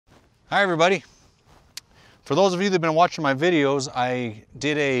Hi everybody. For those of you that have been watching my videos, I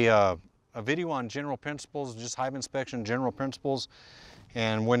did a video on general principles, just hive inspection, general principles.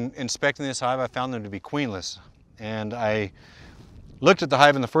 And when inspecting this hive, I found them to be queenless. And I looked at the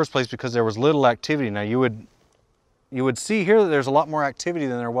hive in the first place because there was little activity. Now you would see here that there's a lot more activity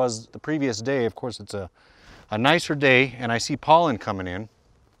than there was the previous day. Of course, it's a nicer day and I see pollen coming in.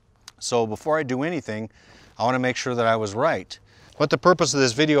 So before I do anything, I want to make sure that I was right. What the purpose of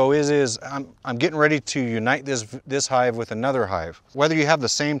this video is I'm getting ready to unite this hive with another hive. Whether you have the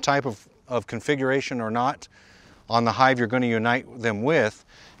same type of configuration or not on the hive you're going to unite them with,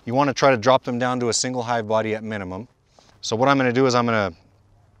 you want to try to drop them down to a single hive body at minimum. So what I'm going to do is I'm going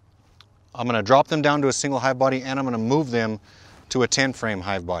to drop them down to a single hive body, and I'm going to move them to a 10 frame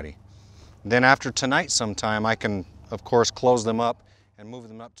hive body. Then after tonight sometime, I can of course close them up and move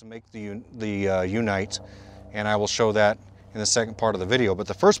them up to make the unite, and I will show that in the second part of the video. But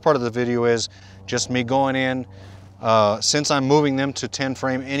the first part of the video is just me going in. Since I'm moving them to 10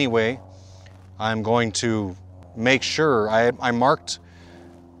 frame anyway, I'm going to make sure, I marked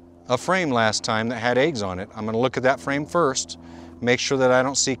a frame last time that had eggs on it. I'm going to look at that frame first, make sure that I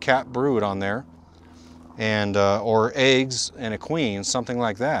don't see cat brood on there, and or eggs and a queen, something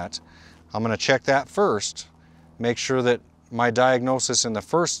like that. I'm going to check that first, make sure that my diagnosis in the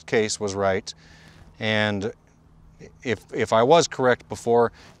first case was right, and if I was correct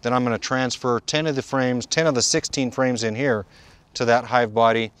before, then I'm going to transfer 10 of the 16 frames in here to that hive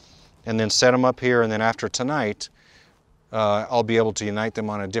body, and then set them up here, and then after tonight, I'll be able to unite them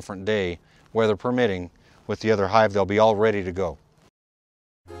on a different day, weather permitting, with the other hive. They'll be all ready to go.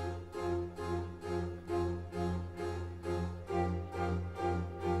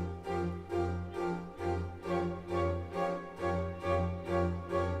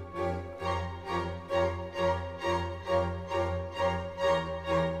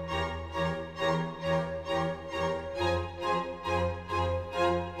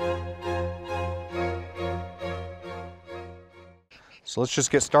 So let's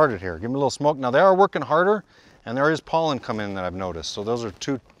just get started here. Give me a little smoke. Now they are working harder, and there is pollen coming in that I've noticed. So those are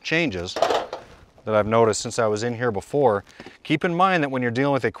two changes that I've noticed since I was in here before. Keep in mind that when you're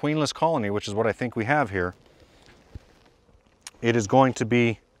dealing with a queenless colony, which is what I think we have here, it is going to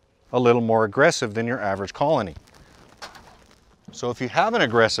be a little more aggressive than your average colony. So if you have an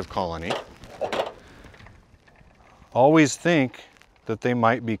aggressive colony, always think that they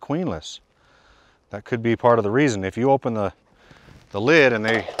might be queenless. That could be part of the reason. If you open the lid and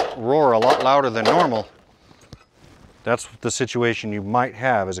they roar a lot louder than normal, that's the situation you might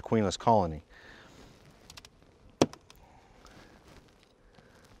have as a queenless colony.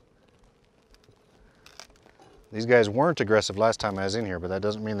 These guys weren't aggressive last time I was in here, but that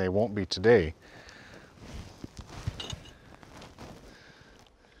doesn't mean they won't be today.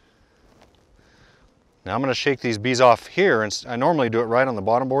 Now I'm going to shake these bees off here, and I normally do it right on the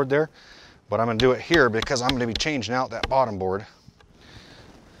bottom board there, but I'm going to do it here because I'm going to be changing out that bottom board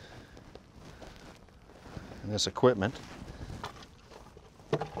and this equipment.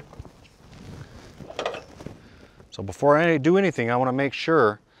 So before I do anything, I want to make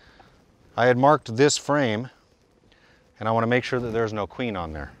sure I had marked this frame, and I want to make sure that there's no queen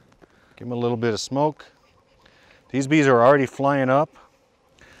on there. Give them a little bit of smoke. These bees are already flying up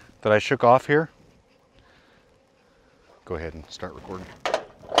that I shook off here. Go ahead and start recording.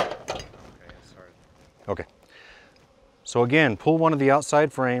 Okay. So again, pull one of the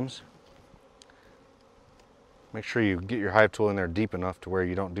outside frames. Make sure you get your hive tool in there deep enough to where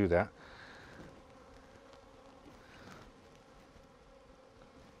you don't do that.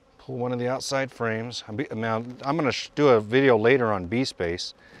 Pull one of the outside frames. Now I'm going to do a video later on bee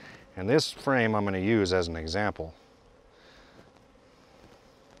space, and this frame I'm going to use as an example,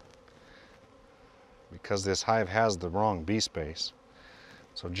 because this hive has the wrong bee space.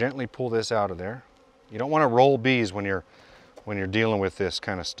 So gently pull this out of there. You don't want to roll bees when you're dealing with this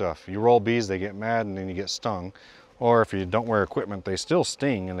kind of stuff. You roll bees, they get mad and then you get stung. Or if you don't wear equipment, they still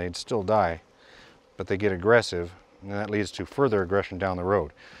sting and they'd still die, but they get aggressive, and that leads to further aggression down the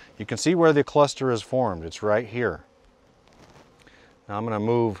road. You can see where the cluster is formed. It's right here. Now I'm going to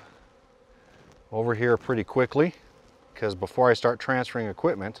move over here pretty quickly, because before I start transferring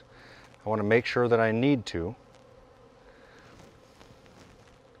equipment, I want to make sure that I need to.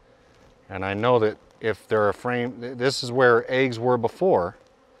 And I know that if they're a frame, this is where eggs were before.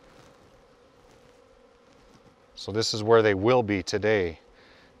 So this is where they will be today,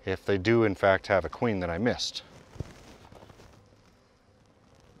 if they do in fact have a queen that I missed.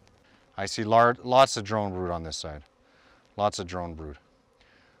 I see lots of drone brood on this side. Lots of drone brood.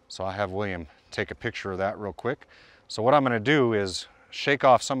 So I have William take a picture of that real quick. So what I'm going to do is shake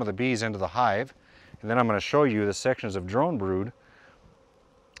off some of the bees into the hive, and then I'm going to show you the sections of drone brood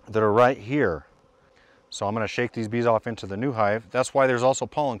that are right here. So I'm going to shake these bees off into the new hive. That's why there's also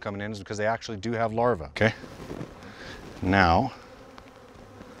pollen coming in, is because they actually do have larvae. Okay. Now,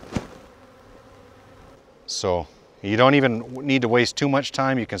 so you don't even need to waste too much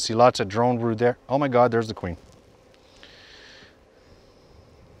time. You can see lots of drone brood there. Oh my God, there's the queen.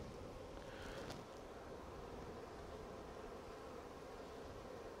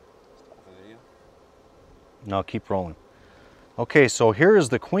 No, keep rolling. Okay, so here is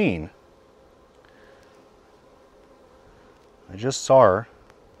the queen. I just saw her,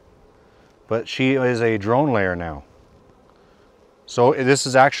 but she is a drone layer now. So this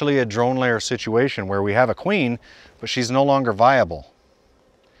is actually a drone layer situation where we have a queen, but she's no longer viable.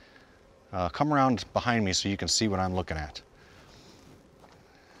 Come around behind me so you can see what I'm looking at.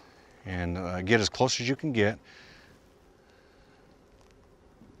 And get as close as you can get.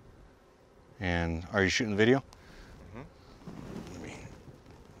 And are you shooting the video? Mm-hmm. Let me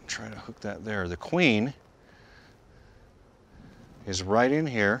try to hook that there. The queen is right in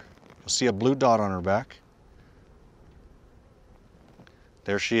here. You'll see a blue dot on her back.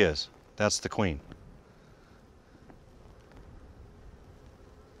 There she is. That's the queen.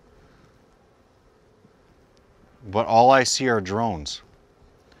 But all I see are drones.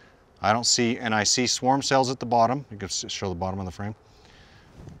 I don't see, and I see swarm cells at the bottom. You can show the bottom of the frame.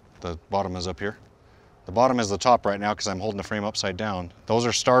 The bottom is up here. The bottom is the top right now because I'm holding the frame upside down. Those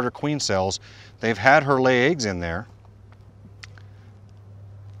are starter queen cells. They've had her lay eggs in there.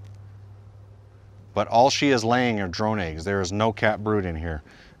 But all she is laying are drone eggs. There is no cat brood in here.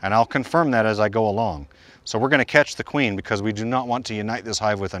 And I'll confirm that as I go along. So we're going to catch the queen because we do not want to unite this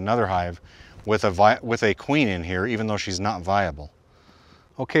hive with another hive with a queen in here, even though she's not viable.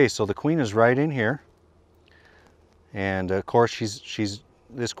 Okay, so the queen is right in here. And of course,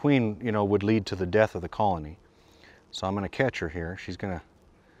 this queen, you know, would lead to the death of the colony. So I'm going to catch her here. She's going to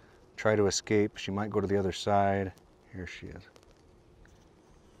try to escape. She might go to the other side. Here she is.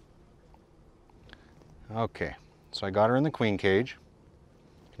 Okay, so I got her in the queen cage.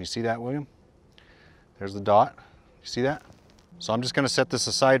 Can you see that, William? There's the dot. You see that? So I'm just going to set this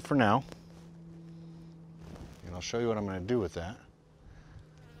aside for now. And I'll show you what I'm going to do with that.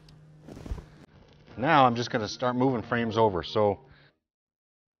 Now I'm just going to start moving frames over. So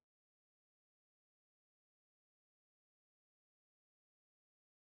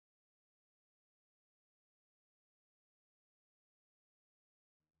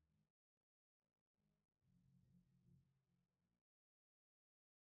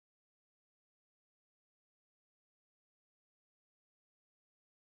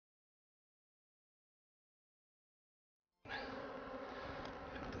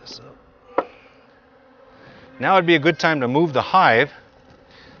this up. Now would be a good time to move the hive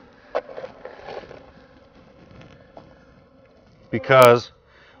because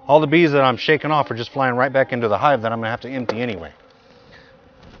all the bees that I'm shaking off are just flying right back into the hive that I'm going to have to empty anyway.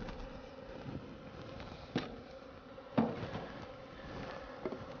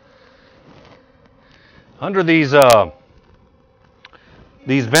 Under these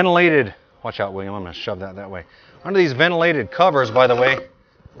ventilated, watch out William, I'm going to shove that way. Under these ventilated covers, by the way,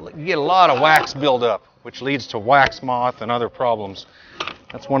 you get a lot of wax buildup, which leads to wax moth and other problems.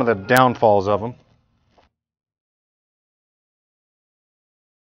 That's one of the downfalls of them.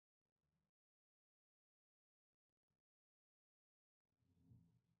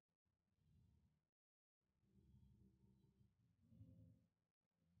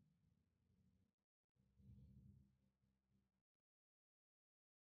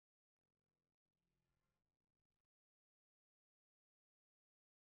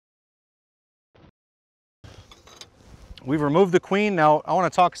 We've removed the queen. Now I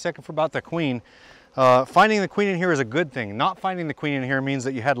want to talk a second about the queen. Finding the queen in here is a good thing. Not finding the queen in here means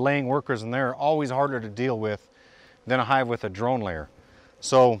that you had laying workers, and they're always harder to deal with than a hive with a drone layer.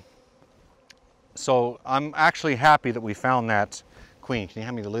 So I'm actually happy that we found that queen. Can you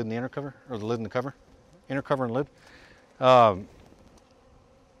hand me the lid and the inner cover, or the lid and the cover? Inner cover and lid.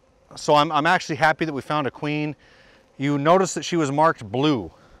 So I'm actually happy that we found a queen. You notice that she was marked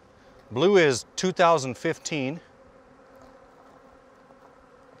blue. Blue is 2015.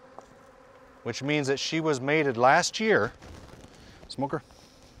 Which means that she was mated last year. Smoker.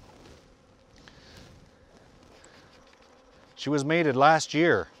 She was mated last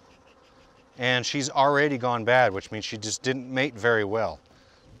year, and she's already gone bad, which means she just didn't mate very well.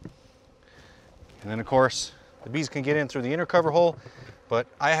 And then of course, the bees can get in through the inner cover hole, but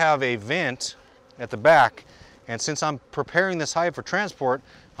I have a vent at the back, and since I'm preparing this hive for transport,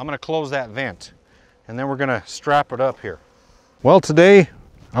 I'm going to close that vent, and then we're going to strap it up here. Well, today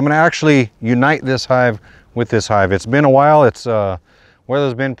I'm going to actually unite this hive with this hive. It's been a while. It's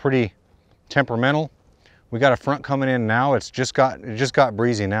weather's been pretty temperamental. We got a front coming in now. It just got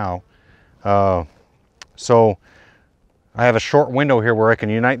breezy now. So I have a short window here where I can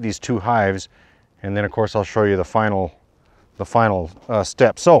unite these two hives, and then of course I'll show you the final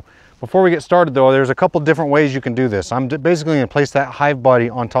step. So before we get started though, there's a couple different ways you can do this. I'm basically going to place that hive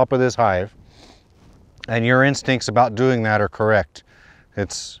body on top of this hive, and your instincts about doing that are correct.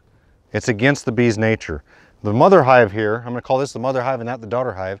 It's against the bee's nature. The mother hive here, I'm going to call this the mother hive and that the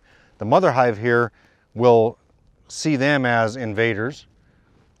daughter hive. The mother hive here will see them as invaders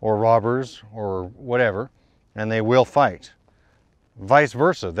or robbers or whatever, and they will fight. Vice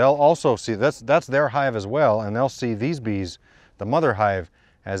versa, they'll also see, that's their hive as well, and they'll see these bees, the mother hive,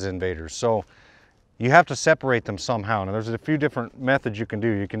 as invaders. So you have to separate them somehow. Now there's a few different methods you can do.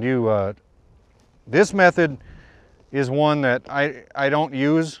 You can do, this method is one that I don't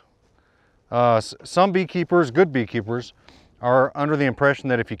use. Some beekeepers, good beekeepers, are under the impression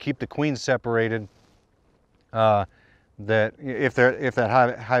that if you keep the queens separated, that if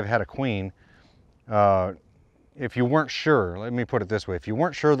that hive had a queen, if you weren't sure, let me put it this way, if you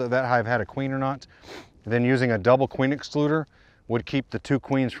weren't sure that that hive had a queen or not, then using a double queen excluder would keep the two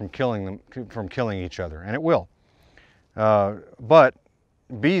queens from killing each other, and it will. But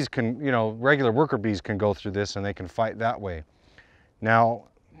bees can, you know, regular worker bees can go through this and they can fight that way. Now,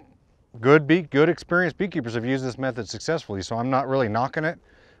 good experienced beekeepers have used this method successfully, so I'm not really knocking it.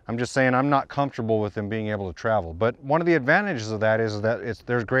 I'm just saying I'm not comfortable with them being able to travel. But one of the advantages of that is that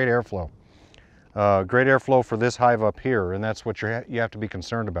there's great airflow. Great airflow for this hive up here, and that's what you have to be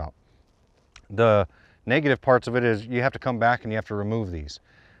concerned about. The negative parts of it is you have to come back and you have to remove these.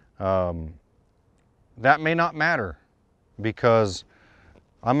 That may not matter, because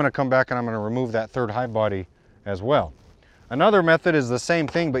I'm going to come back and I'm going to remove that third hive body as well. Another method is the same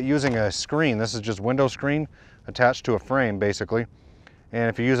thing, but using a screen. This is just window screen attached to a frame, basically. And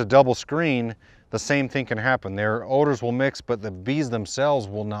if you use a double screen, the same thing can happen. Their odors will mix, but the bees themselves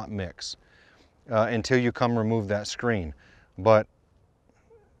will not mix until you come remove that screen. But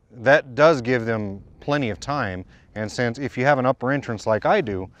that does give them plenty of time. And since if you have an upper entrance like I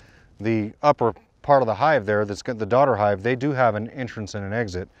do, the upper part of the hive there, that's got the daughter hive, they do have an entrance and an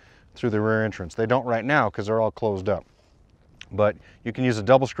exit through the rear entrance. They don't right now because they're all closed up. But you can use a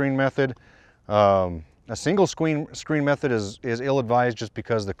double screen method. A single screen method is ill-advised, just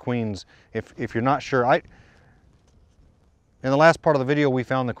because the queens, if you're not sure, in the last part of the video we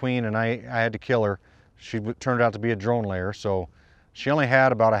found the queen and I had to kill her. She turned out to be a drone layer, so she only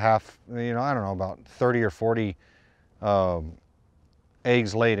had about a half, you know, I don't know, about 30 or 40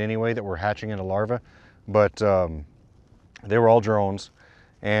 eggs laid anyway that were hatching into larvae, but they were all drones,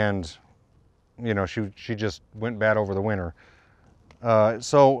 and you know, she just went bad over the winter.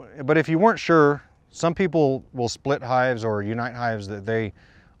 But if you weren't sure, some people will split hives or unite hives that they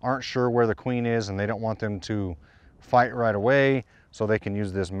aren't sure where the queen is and they don't want them to fight right away, so they can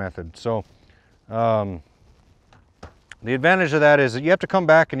use this method. So the advantage of that is that you have to come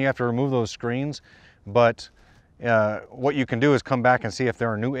back and you have to remove those screens, but what you can do is come back and see if there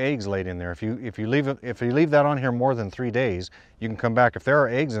are new eggs laid in there. If you leave that on here more than 3 days, you can come back. If there are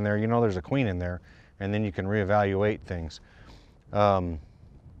eggs in there, you know there's a queen in there, and then you can reevaluate things.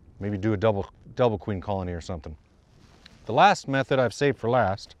 Maybe do a double queen colony or something. The last method I've saved for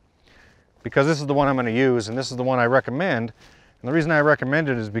last, because this is the one I'm going to use and this is the one I recommend. And the reason I recommend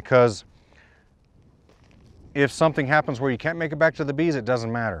it is because if something happens where you can't make it back to the bees, it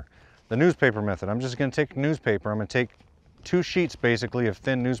doesn't matter. The newspaper method, I'm just going to take newspaper. I'm going to take 2 sheets basically of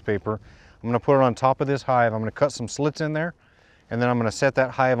thin newspaper. I'm going to put it on top of this hive. I'm going to cut some slits in there, and then I'm going to set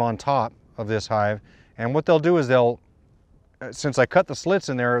that hive on top of this hive. And what they'll do is since I cut the slits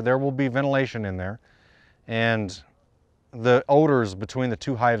in there, there will be ventilation in there, and the odors between the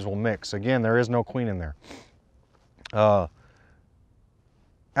two hives will mix. Again, there is no queen in there.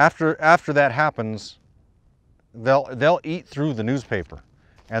 After that happens, they'll eat through the newspaper,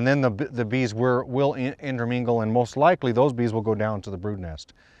 and then the bees will intermingle, and most likely those bees will go down to the brood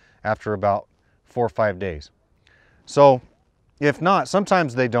nest after about 4 or 5 days. So if not,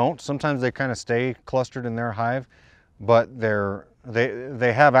 sometimes they don't. Sometimes they kind of stay clustered in their hive, but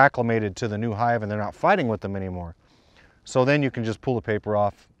they have acclimated to the new hive and they're not fighting with them anymore. So then you can just pull the paper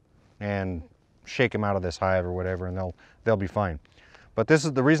off and shake them out of this hive or whatever, and they'll be fine. But this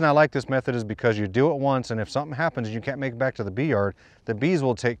is the reason I like this method, is because you do it once, and if something happens and you can't make it back to the bee yard, the bees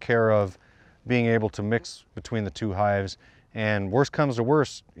will take care of being able to mix between the two hives. And worst comes to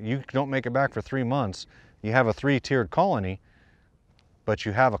worst, you don't make it back for 3 months. You have a 3-tiered colony, but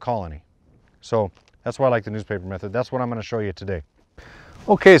you have a colony. So That's why I like the newspaper method. That's what I'm going to show you today.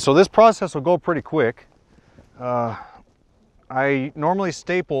 Okay, so this process will go pretty quick. I normally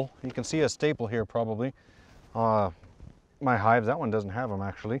staple, you can see a staple here probably, my hives. That one doesn't have them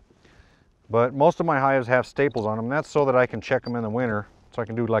actually. But most of my hives have staples on them. That's so that I can check them in the winter. So I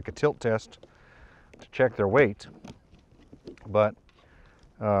can do like a tilt test to check their weight. But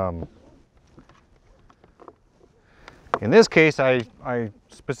in this case, I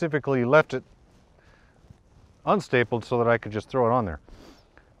specifically left it unstapled so that I could just throw it on there.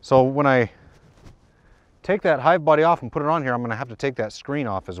 So when I take that hive body off and put it on here, I'm going to have to take that screen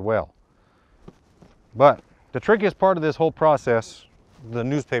off as well. But the trickiest part of this whole process, the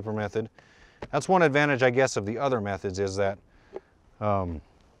newspaper method, that's one advantage, I guess, of the other methods, is that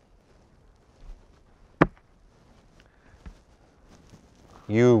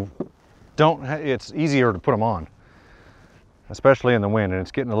you don't, it's easier to put them on, especially in the wind, and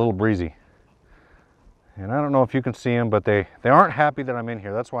it's getting a little breezy. And I don't know if you can see them, but they aren't happy that I'm in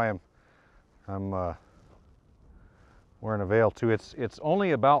here. That's why I'm wearing a veil too. It's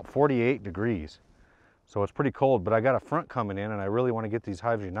only about 48 degrees, so it's pretty cold, but I got a front coming in and I really want to get these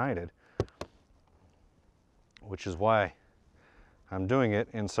hives united, which is why I'm doing it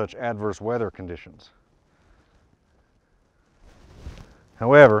in such adverse weather conditions.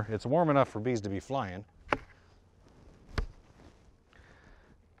 However, it's warm enough for bees to be flying.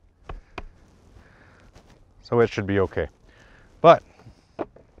 So it should be okay. But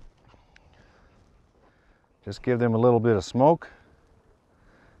just give them a little bit of smoke.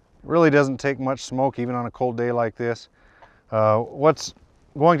 It really doesn't take much smoke even on a cold day like this. What's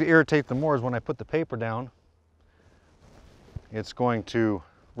going to irritate them more is when I put the paper down, it's going to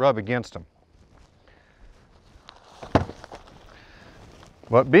rub against them.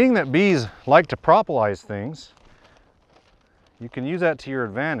 But being that bees like to propolize things, you can use that to your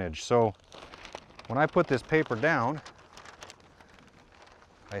advantage. So when I put this paper down,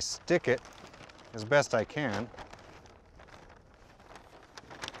 I stick it as best I can.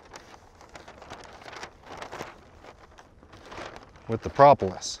 With the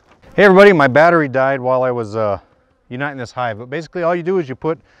propolis. Hey everybody, my battery died while I was uniting this hive. But basically all you do is you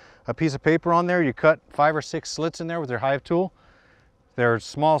put a piece of paper on there, you cut 5 or 6 slits in there with your hive tool. They're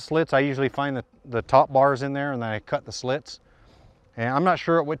small slits. I usually find the top bars in there and then I cut the slits. And I'm not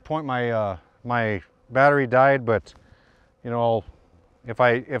sure at what point my my battery died, but you know, if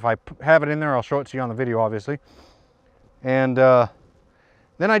I have it in there, I'll show it to you on the video obviously. And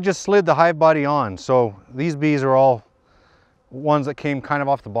then I just slid the hive body on. So these bees are all ones that came kind of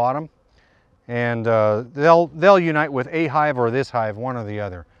off the bottom, and they'll unite with a hive or this hive, one or the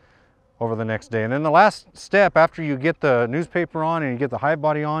other, over the next day. And then the last step after you get the newspaper on and you get the hive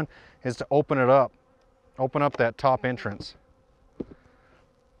body on is to open it up, open up that top entrance.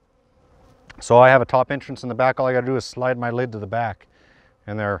 So I have a top entrance in the back. All I got to do is slide my lid to the back,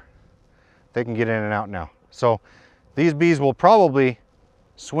 and they can get in and out now. So these bees will probably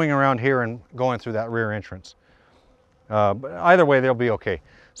swing around here and going through that rear entrance. But either way, they'll be okay.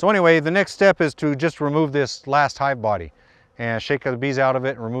 So anyway, the next step is to just remove this last hive body and shake the bees out of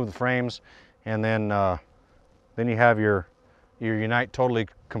it and remove the frames, and then you have your unite totally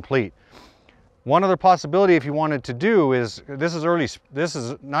complete. One other possibility if you wanted to do is, this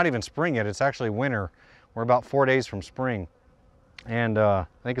is not even spring yet, it's actually winter. We're about 4 days from spring. And I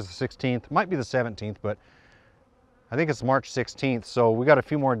think it's the 16th, might be the 17th, but I think it's March 16th. So we got a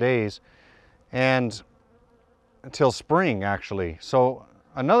few more days and until spring actually. So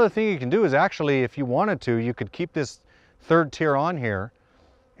another thing you can do is actually, if you wanted to, you could keep this third tier on here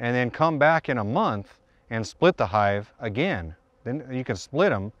and then come back in a month and split the hive again. Then you can split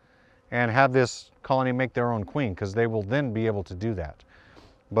them and have this colony make their own queen, because they will then be able to do that.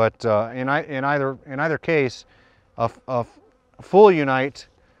 But in either case, a full unite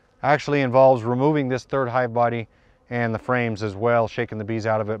actually involves removing this third hive body and the frames as well, shaking the bees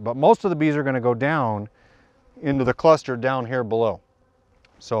out of it. But most of the bees are going to go down into the cluster down here below.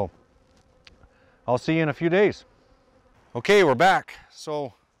 So I'll see you in a few days. Okay, we're back.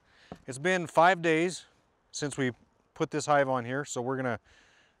 So it's been 5 days since we put this hive on here. So we're gonna,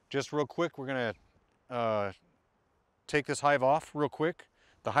 just real quick, we're gonna take this hive off real quick,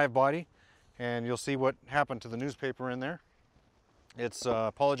 the hive body, and you'll see what happened to the newspaper in there. It's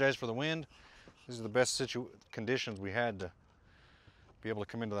apologize for the wind. These are the best conditions we had to be able to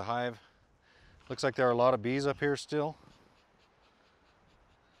come into the hive. Looks like there are a lot of bees up here still,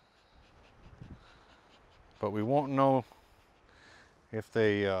 but we won't know if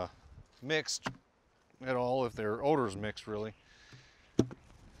they mixed at all, if their odors mixed really,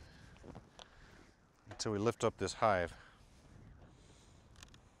 until we lift up this hive.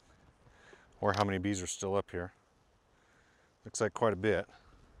 or how many bees are still up here. Looks like quite a bit.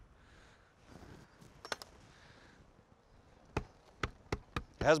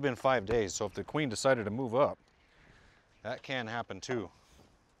 It has been 5 days, so if the queen decided to move up, that can happen too.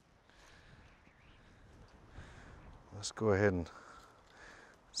 Let's go ahead and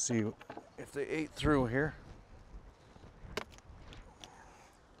see if they ate through here.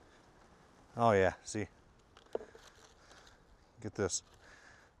 Oh yeah, see. Get this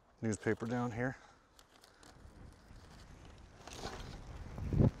newspaper down here.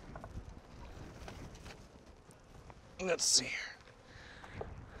 Let's see here.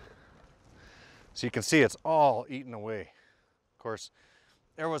 So you can see it's all eaten away. Of course,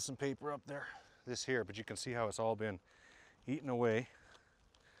 there was some paper up there, this here, but you can see how it's all been eaten away.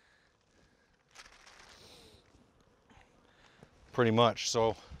 Pretty much.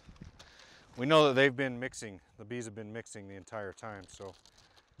 So we know that they've been mixing, the bees have been mixing the entire time. So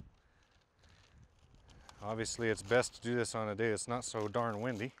obviously it's best to do this on a day that's not so darn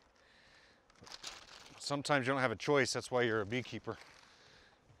windy. Sometimes you don't have a choice, that's why you're a beekeeper.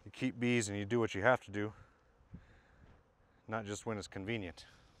 You keep bees and you do what you have to do, not just when it's convenient.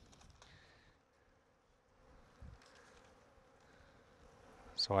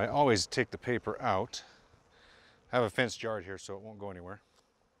 So I always take the paper out. I have a fenced yard here so it won't go anywhere.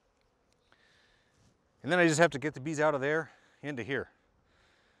 And then I just have to get the bees out of there into here.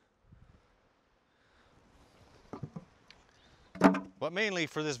 But mainly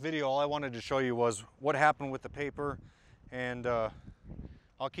for this video, all I wanted to show you was what happened with the paper, and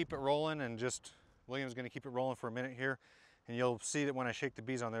I'll keep it rolling, and just William's going to keep it rolling for a minute here, and you'll see that when I shake the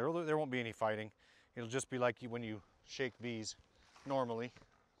bees on there won't be any fighting. It'll just be like when you shake bees normally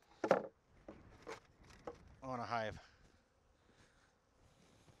on a hive.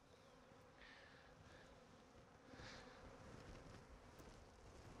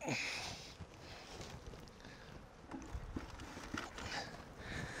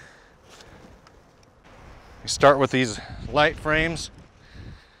 We start with these light frames,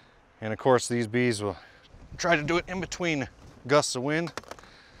 and of course these bees will try to do it in between gusts of wind.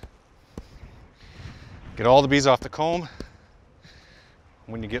 Get all the bees off the comb.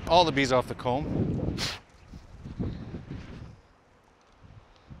 When you get all the bees off the comb,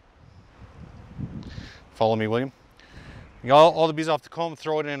 follow me, William. You get all the bees off the comb,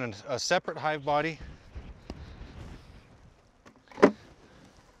 throw it in a separate hive body.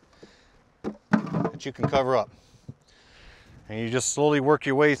 You can cover up, and you just slowly work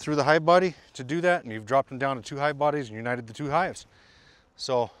your way through the hive body to do that, and you've dropped them down to 2 hive bodies and united the 2 hives.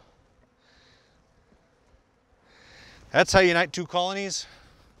 So that's how you unite 2 colonies.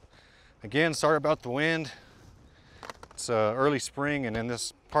 Again, sorry about the wind. It's early spring, and in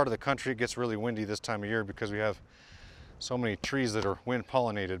this part of the country it gets really windy this time of year because we have so many trees that are wind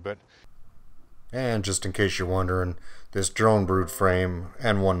pollinated. And just in case you're wondering, this drone brood frame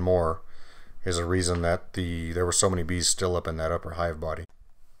and one more is a reason that there were so many bees still up in that upper hive body.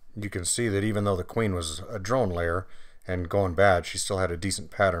 You can see that even though the queen was a drone layer and going bad, she still had a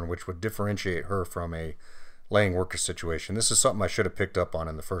decent pattern which would differentiate her from a laying worker situation. This is something I should have picked up on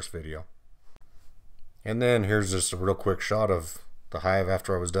in the first video. And then here's just a real quick shot of the hive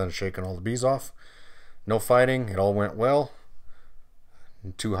after I was done shaking all the bees off. No fighting, it all went well.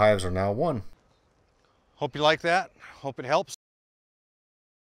 And 2 hives are now 1. Hope you like that. Hope it helps.